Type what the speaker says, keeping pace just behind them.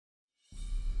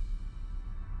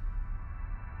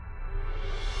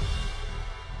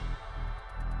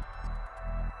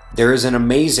There is an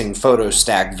amazing photo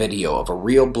stack video of a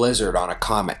real blizzard on a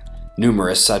comet.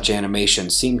 Numerous such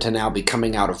animations seem to now be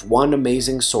coming out of one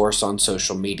amazing source on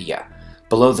social media.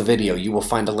 Below the video you will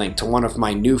find a link to one of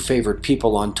my new favorite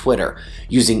people on Twitter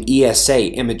using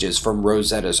ESA images from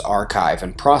Rosetta's archive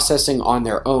and processing on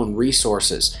their own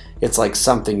resources. It's like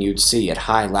something you'd see at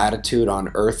high latitude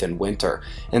on Earth in winter,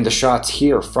 and the shots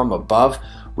here from above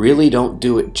really don't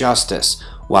do it justice.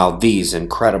 While these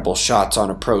incredible shots on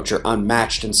approach are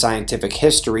unmatched in scientific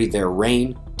history, their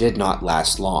reign did not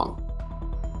last long.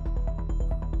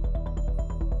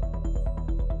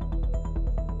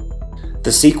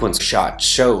 The sequence shots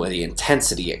show the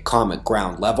intensity at comet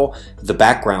ground level, the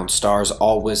background stars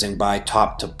all whizzing by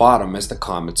top to bottom as the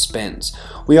comet spins.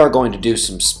 We are going to do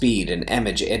some speed and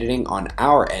image editing on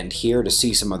our end here to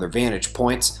see some other vantage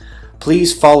points.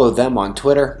 Please follow them on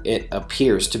Twitter, it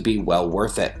appears to be well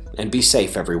worth it. And be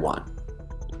safe, everyone.